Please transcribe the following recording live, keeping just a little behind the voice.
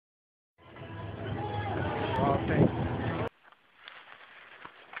all things.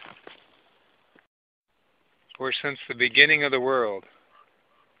 For since the beginning of the world,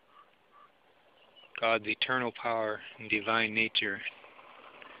 God's eternal power and divine nature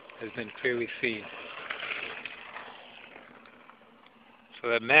has been clearly seen, so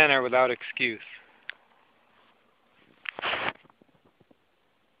that men are without excuse.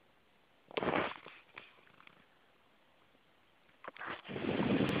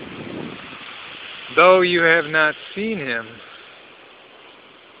 Though you have not seen him,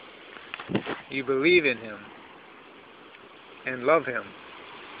 you believe in him and love him.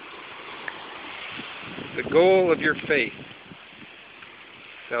 The goal of your faith,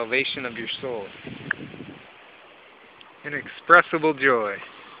 salvation of your soul, inexpressible joy.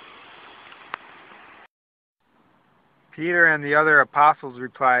 Peter and the other apostles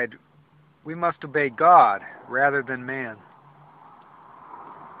replied, "We must obey God rather than man."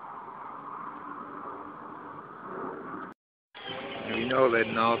 And we know that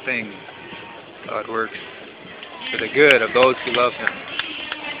in all things God works for the good of those who love him,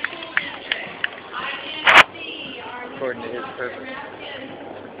 according to his purpose.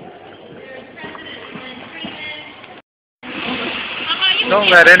 Don't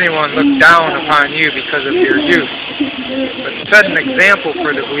let anyone look down upon you because of your youth, but set an example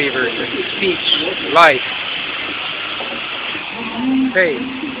for the believers in speech, life, faith,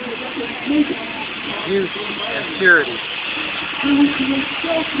 youth, and purity.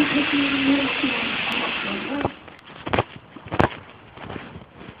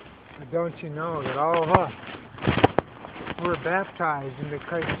 But don't you know that all of us were baptized into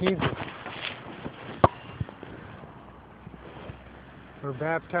Christ Jesus? We're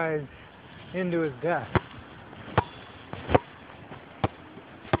baptized into his death.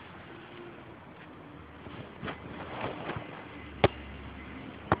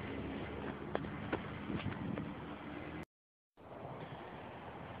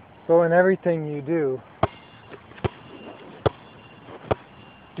 So in everything you do,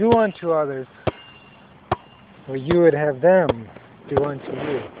 do unto others what you would have them do unto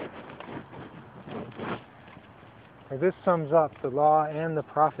you. For this sums up the law and the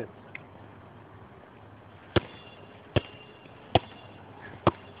prophets.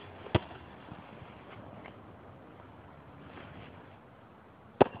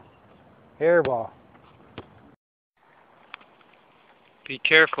 Hairball. Be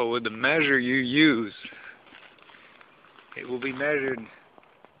careful with the measure you use. It will be measured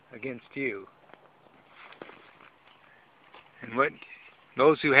against you. And what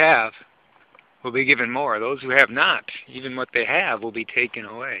those who have will be given more. Those who have not, even what they have, will be taken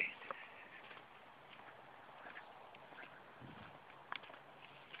away.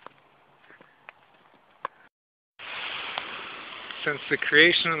 Since the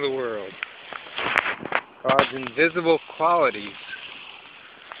creation of the world, God's invisible qualities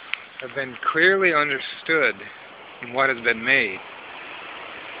have been clearly understood in what has been made,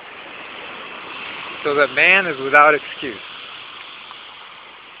 so that man is without excuse.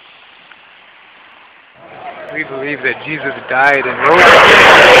 We believe that Jesus died and rose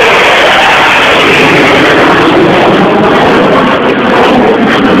again.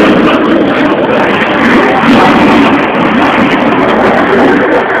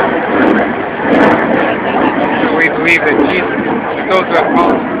 We believe that Jesus, those who have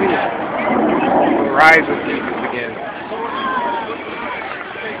fallen asleep, will rise with Jesus again.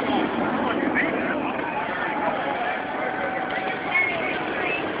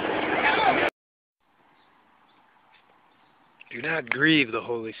 Do not grieve the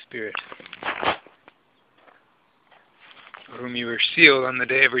Holy Spirit, for whom you were sealed on the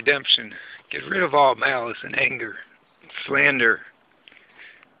day of redemption. Get rid of all malice and anger, slander,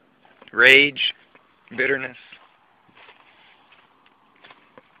 rage, bitterness.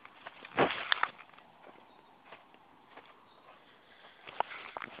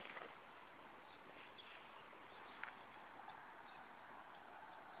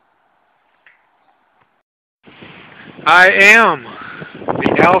 I am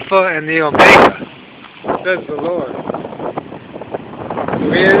the Alpha and the Omega, says the Lord,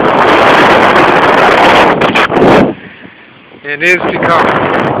 who is and is to come.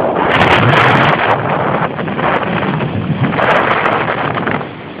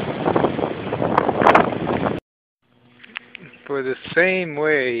 For the same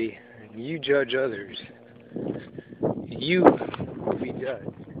way you judge others, you will be judged.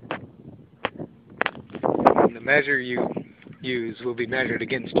 And the measure you use will be measured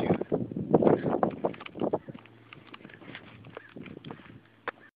against you.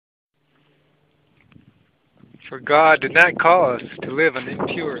 For God did not call us to live an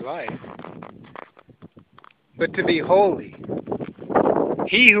impure life, but to be holy.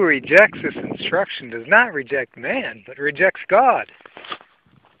 He who rejects this instruction does not reject man, but rejects God.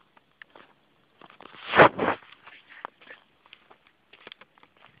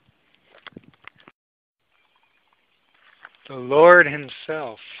 The Lord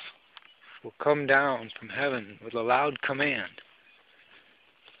himself will come down from heaven with a loud command.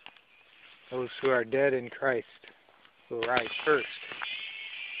 Those who are dead in Christ will rise first.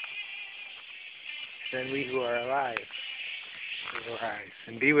 Then we who are alive will rise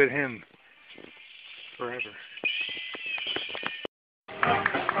and be with him forever.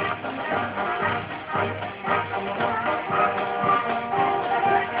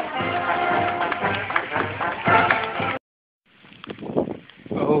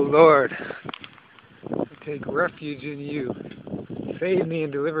 O Lord, I take refuge in you. Save me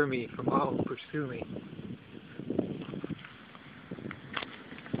and deliver me from all who pursue me.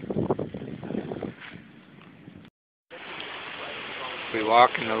 We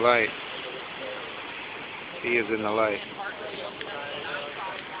walk in the light. He is in the light.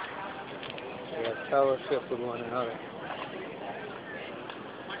 We have fellowship with one another.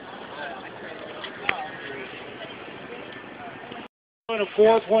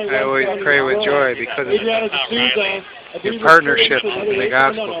 I always pray with joy because of your partnership in the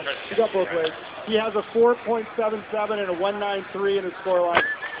gospel. You got both ways. He has a 4.77 and a 193 in his scoreline.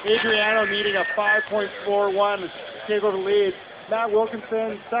 Adriano needing a 5.41 to take over the lead. Matt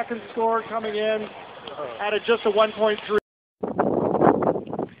Wilkinson, second score coming in at just a 1.3.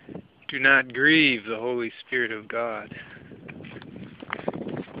 Do not grieve the Holy Spirit of God,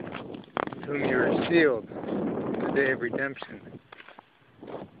 with whom you are sealed in the day of redemption.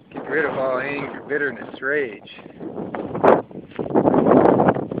 Get rid of all anger, bitterness, rage.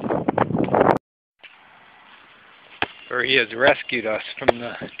 For he has rescued us from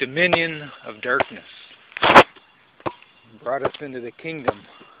the dominion of darkness and brought us into the kingdom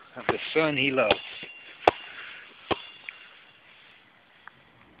of the Son he loves.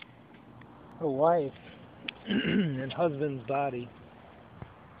 A wife and husband's body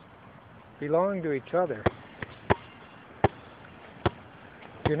belong to each other.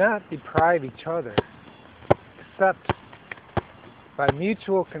 Do not deprive each other, except by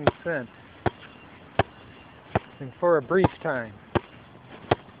mutual consent and for a brief time,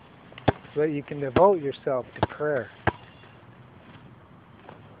 so that you can devote yourself to prayer.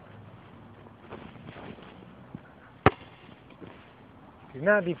 Do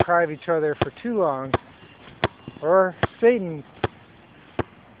not deprive each other for too long, or Satan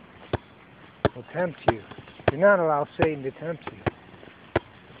will tempt you. Do not allow Satan to tempt you.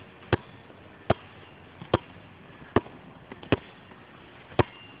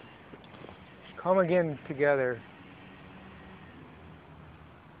 Come again together.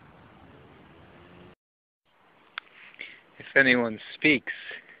 If anyone speaks,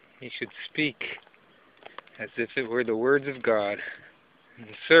 he should speak as if it were the words of God, and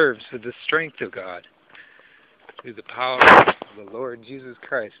serves with the strength of God, through the power of the Lord Jesus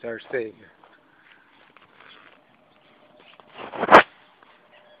Christ, our Savior.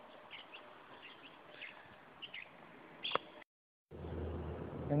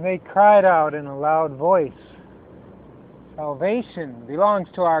 And they cried out in a loud voice, "Salvation belongs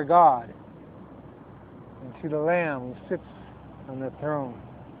to our God, and to the Lamb who sits on the throne."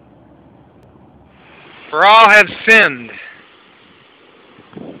 For all have sinned,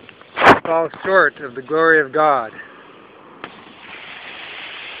 fall short of the glory of God,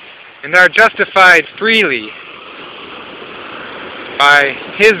 and are justified freely by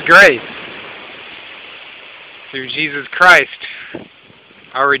His grace through Jesus Christ,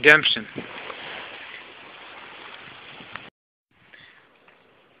 our redemption.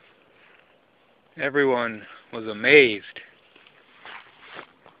 Everyone was amazed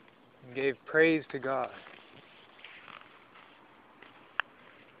and gave praise to God.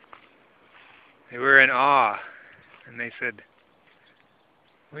 They were in awe, and they said,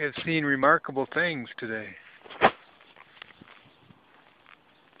 "We have seen remarkable things today."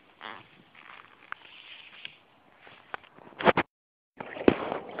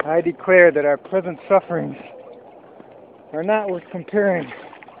 I declare that our present sufferings are not worth comparing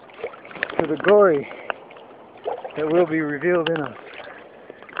to the glory that will be revealed in us.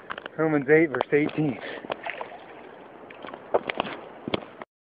 Romans 8, verse 18.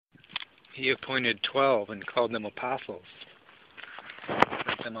 He appointed 12 and called them apostles,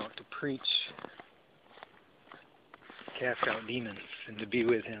 sent them out to preach, cast out demons, and to be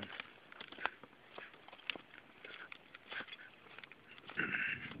with Him.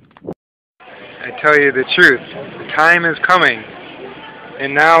 I tell you the truth, the time is coming,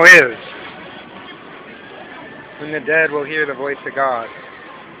 and now is, when the dead will hear the voice of God.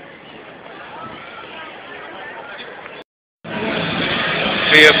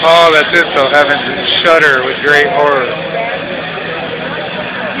 Be appalled at this, O heavens, and shudder with great horror.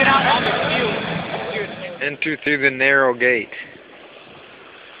 Enter through the narrow gate.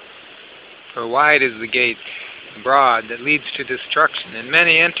 For wide is the gate, broad, that leads to destruction, and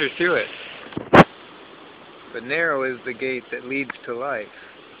many enter through it. But narrow is the gate that leads to life,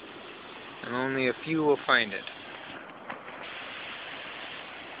 and only a few will find it.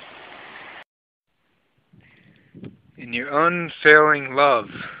 In your unfailing love,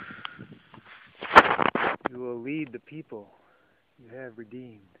 you will lead the people you have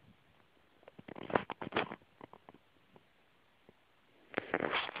redeemed.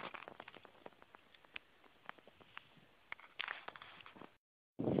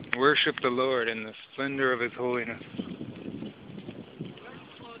 Worship the Lord in the splendor of His holiness.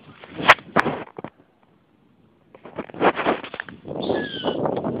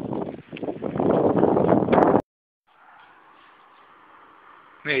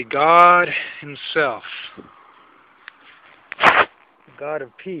 May God Himself, the God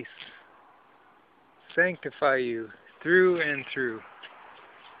of peace, sanctify you through and through.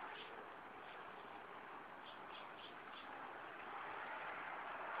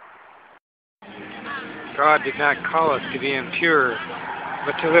 God did not call us to be impure,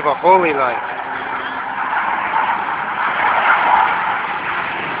 but to live a holy life.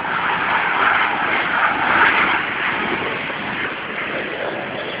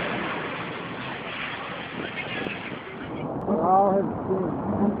 All have sinned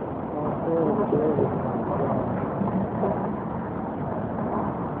and failed the glory of God.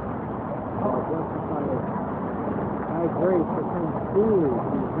 Justified by grace that comes freely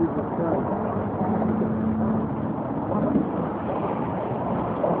through Jesus Christ.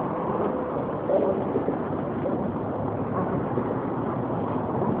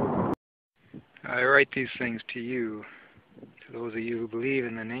 I write these things to you, to those of you who believe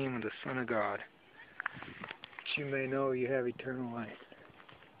in the name of the Son of God, that you may know you have eternal life.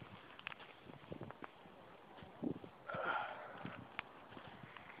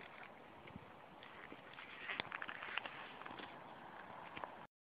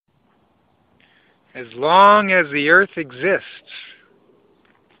 As long as the earth exists,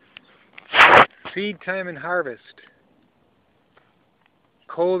 seed time and harvest,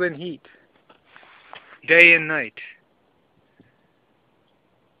 cold and heat, day and night,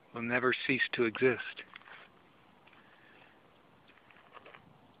 will never cease to exist.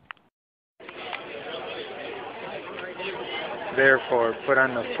 Therefore, put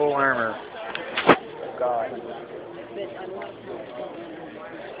on the full armor of God.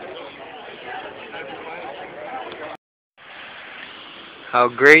 How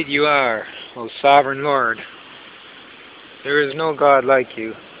great you are, O sovereign Lord! There is no God like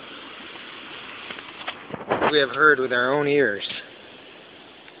you. We have heard with our own ears.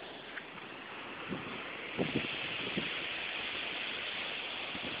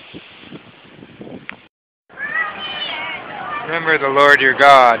 Remember the Lord your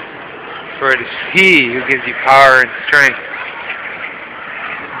God, for it is He who gives you power and strength,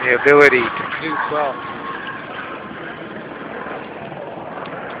 the ability to produce wealth.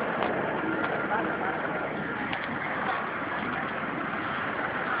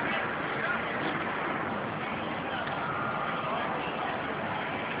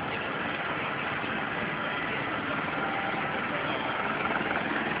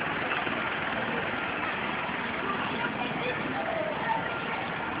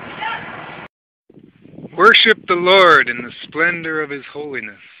 Worship the Lord in the splendor of His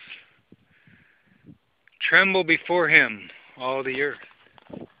holiness. Tremble before Him, all the earth.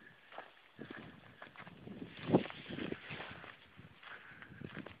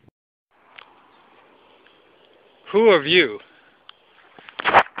 Who of you,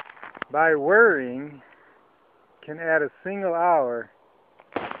 by worrying, can add a single hour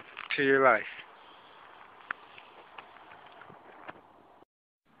to your life?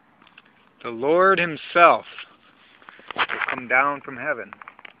 The Lord Himself will come down from heaven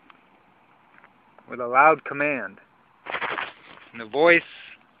with a loud command and the voice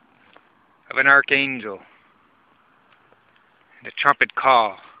of an archangel and a trumpet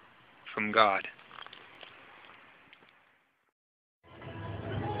call from God.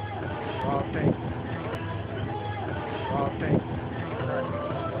 All things. All things.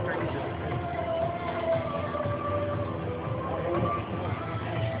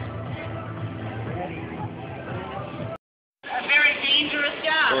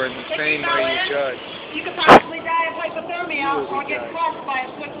 Or in the same way you judge. You could possibly die of hypothermia or get crushed by a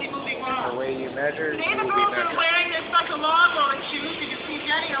swiftly moving rock. way you measure, you will be measured. Wearing this like a lawnmower shoes, you can see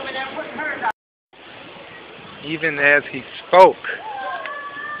Jenny over there putting hers up. Even as he spoke,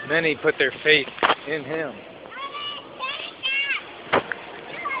 many put their faith in him.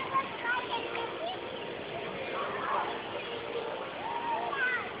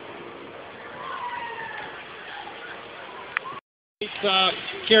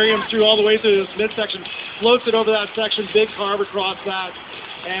 Carry him through all the way through this midsection, floats it over that section, big carve across that,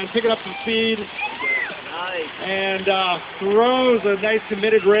 and picking up some speed. Nice. And throws a nice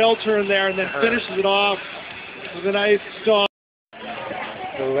committed rail turn there, and then finishes it off with a nice stop.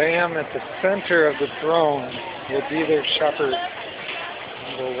 The Lamb at the center of the throne will be their shepherd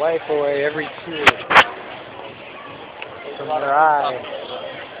and will wipe away every tear from their eye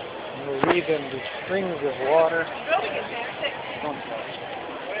and will lead them to springs of water.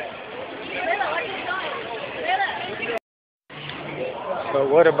 But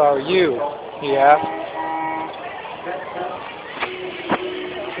what about you? He asked.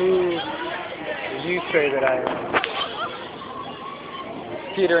 Who do you say that I am?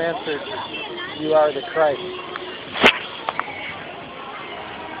 Peter answered, you are the Christ.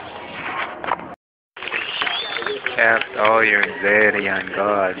 Cast all your anxiety on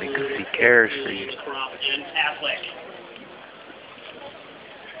God because He cares for you.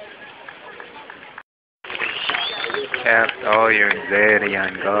 Cast all your anxiety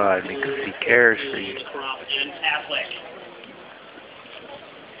on God because He cares for you.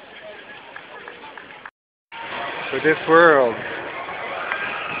 For this world,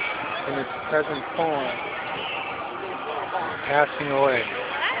 in its present form, passing away.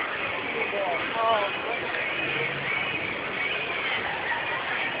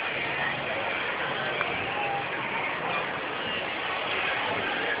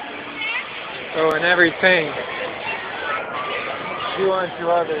 So in everything, do unto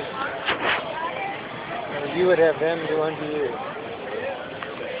others, or you would have them do unto you.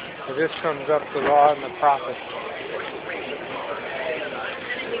 For this sums up the law and the prophets.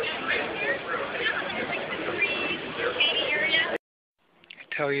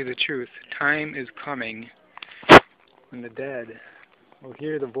 I tell you the truth, time is coming when the dead will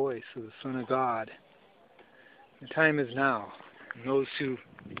hear the voice of the Son of God. The time is now, and those who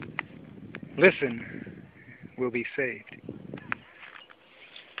listen will be saved.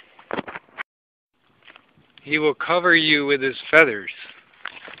 He will cover you with His feathers,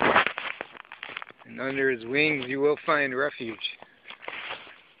 and under His wings you will find refuge.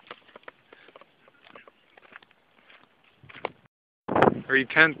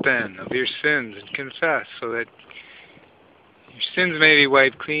 Repent then of your sins and confess, so that your sins may be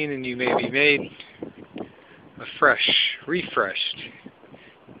wiped clean and you may be made afresh, refreshed.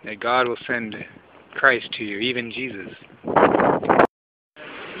 That God will send Christ to you, even Jesus.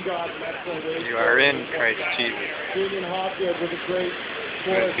 You are in Christ Jesus.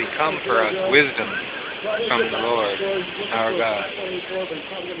 Who has become for us wisdom from the Lord, our God.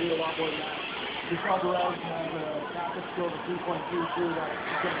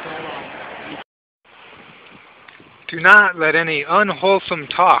 Do not let any unwholesome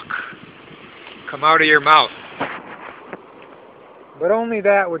talk come out of your mouth, but only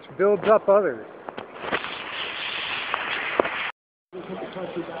that which builds up others.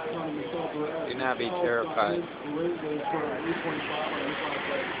 Do not be terrified.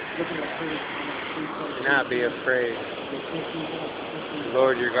 Do not be afraid. The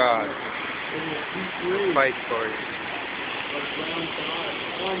Lord your God will fight for you.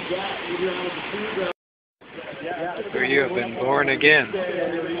 For you have been born again.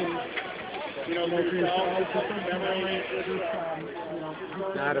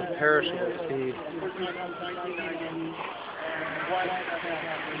 Not of perishable seed,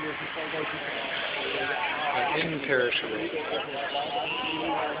 but imperishable.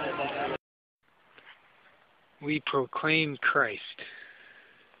 We proclaim Christ,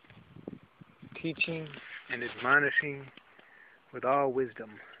 teaching and admonishing with all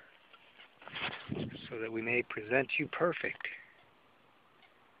wisdom, so that we may present you perfect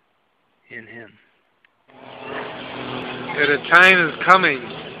in Him. That a time is coming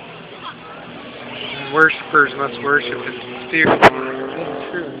when worshipers must worship in spirit and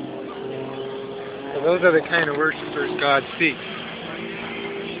in truth. So those are the kind of worshipers God seeks.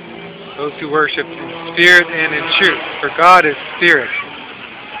 Those who worship in spirit and in truth. For God is spirit.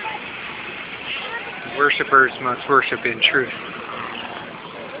 Worshipers must worship in truth.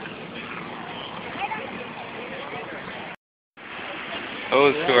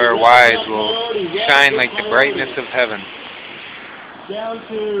 Those who are wise will shine like the brightness of heaven, Down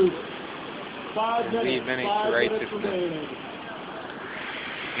to 5 and lead minutes, many 5 to minutes righteousness. remaining.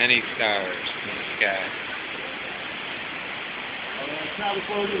 many stars in the sky. Travis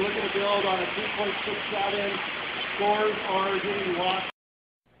Logan looking to build on a 3.67. Scores are getting lost.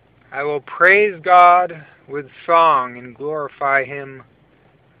 I will praise God with song and glorify Him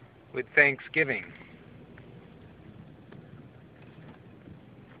with thanksgiving.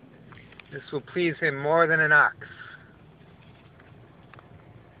 This will please Him more than an ox.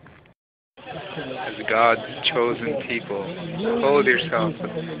 As God's chosen people, clothe yourself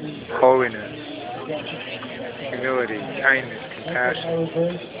with holiness, humility, kindness,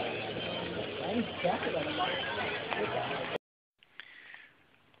 compassion.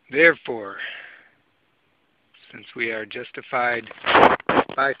 Therefore, since we are justified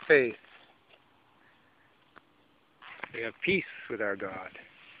by faith, we have peace with our God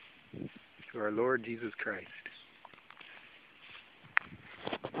through our Lord Jesus Christ.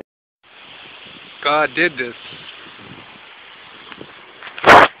 God did this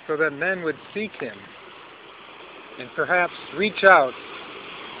so that men would seek Him and perhaps reach out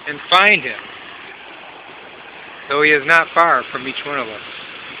and find Him, though He is not far from each one of us.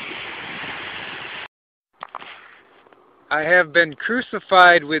 I have been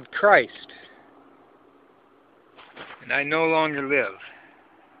crucified with Christ, and I no longer live.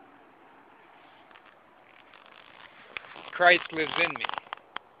 Christ lives in me.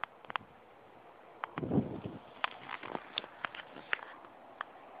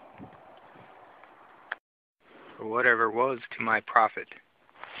 For whatever was to my profit,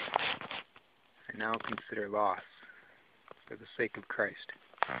 I now consider loss for the sake of Christ.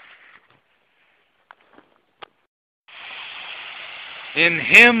 In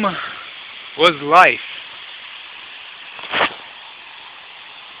Him was life,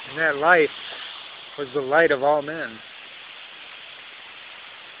 And that life was the light of all men.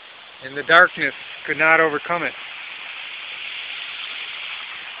 and the darkness could not overcome it.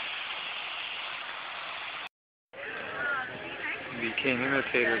 He became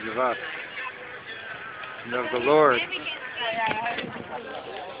imitators of us and of the Lord, in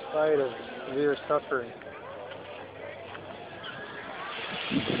spite of severe suffering.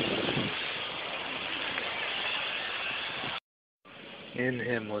 In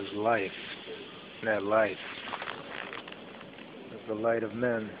Him was life, and that life was the light of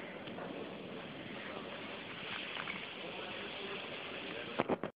men.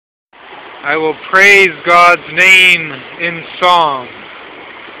 I will praise God's name in song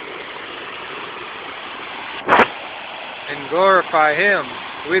and glorify Him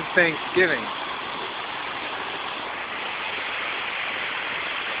with thanksgiving.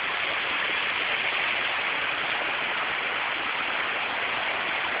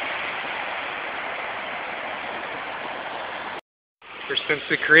 For since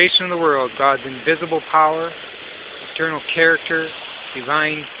the creation of the world, God's invisible power, eternal character,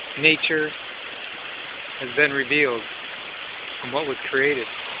 divine nature has been revealed from what was created.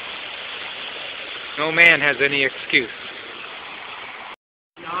 No man has any excuse.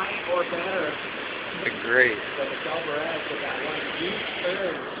 9 or better. The grace So the Alvarez with that one huge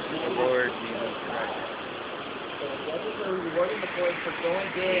third. of the Lord Jesus Christ. So the judges are rewarding the boys for going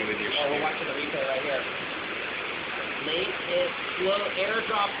big. With your Oh, we're watching the replay right here. Late hit, slow, air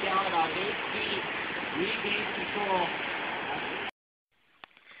drops down about 8 feet, regains control.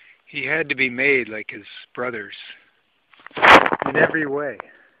 He had to be made like his brothers in every way,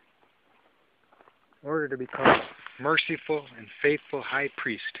 in order to become merciful and faithful high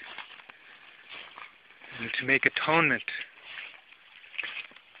priest, and to make atonement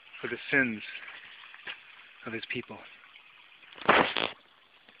for the sins of his people.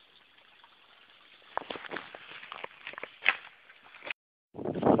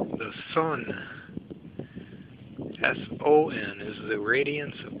 The Son, S-O-N, is the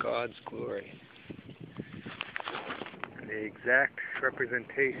radiance of God's glory, and the exact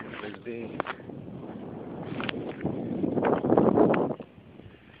representation of His being.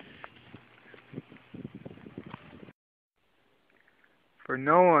 For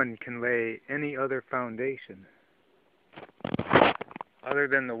no one can lay any other foundation other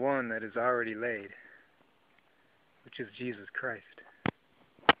than the one that is already laid, which is Jesus Christ.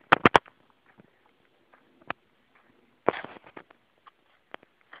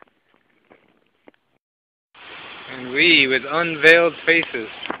 and we, with unveiled faces,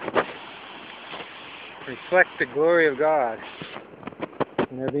 Reflect the glory of God,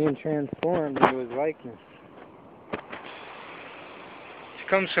 and they're being transformed into His likeness. which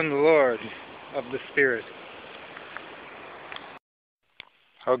comes from the Lord of the Spirit.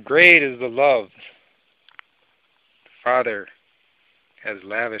 How great is the love the Father has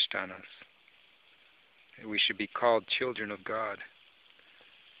lavished on us, that we should be called children of God.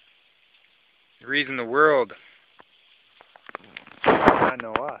 The reason the world does not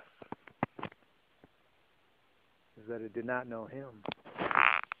know us is that it did not know Him.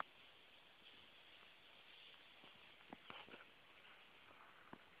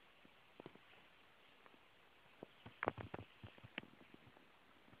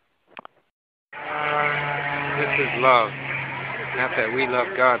 This is love. Not that we love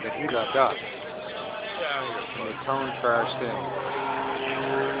God, but He loved us and atoned for our sins.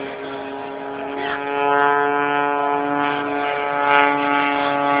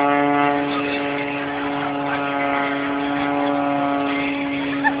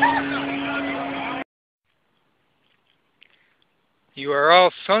 You are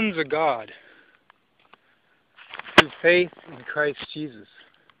all sons of God through faith in Christ Jesus.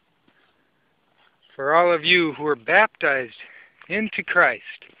 For all of you who are baptized into Christ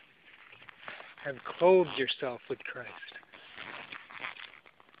have clothed yourself with Christ.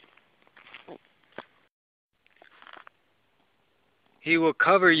 He will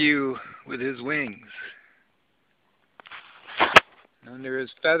cover you with His wings. And under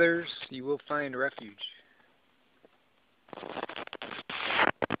His feathers you will find refuge.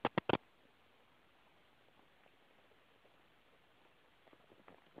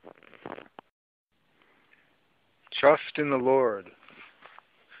 Trust in the Lord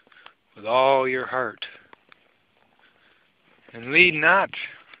with all your heart, and lean not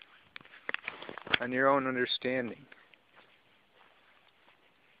on your own understanding,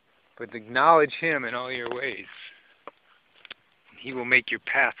 but acknowledge Him in all your ways, and He will make your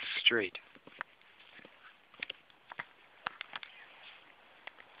paths straight.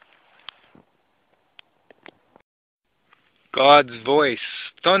 God's voice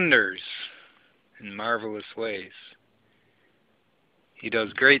thunders in marvelous ways. He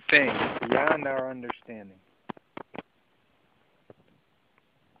does great things beyond our understanding.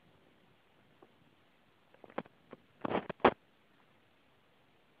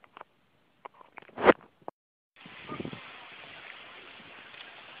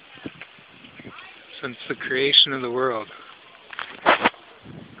 Since the creation of the world,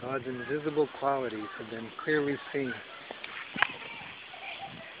 God's invisible qualities have been clearly seen.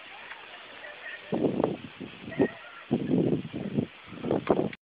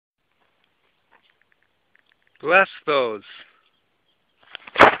 Bless those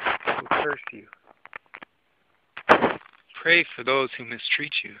who curse you. Pray for those who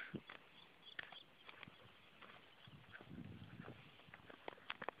mistreat you.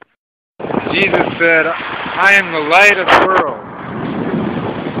 Jesus said, I am the light of the world.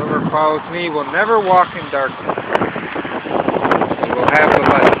 Whoever follows me will never walk in darkness. He will have the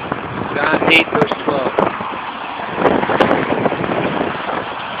light. John 8, verse 12.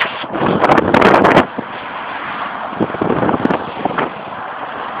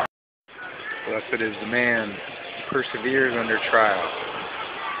 Blessed is the man who perseveres under trial.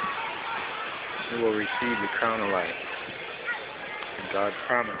 He will receive the crown of life. And God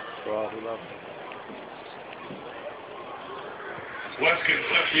promised to all who love Him.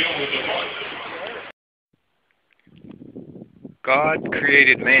 God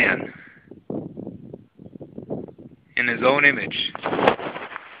created man in His own image,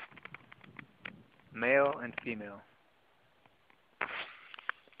 male and female.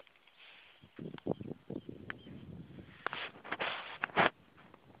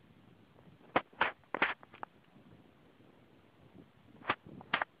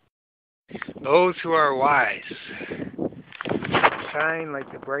 Those who are wise shine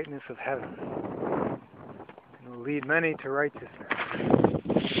like the brightness of heaven and will lead many to righteousness.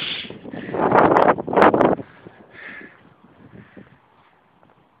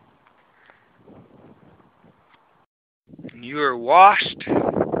 And you are washed,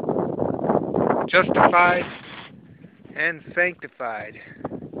 justified, and sanctified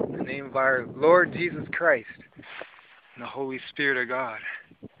in the name of our Lord Jesus Christ and the Holy Spirit of God.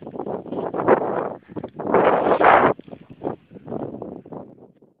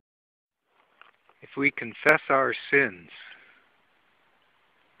 If we confess our sins,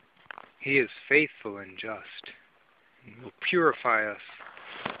 He is faithful and just, and will purify us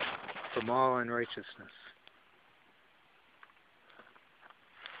from all unrighteousness.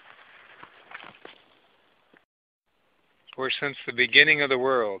 For since the beginning of the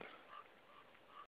world,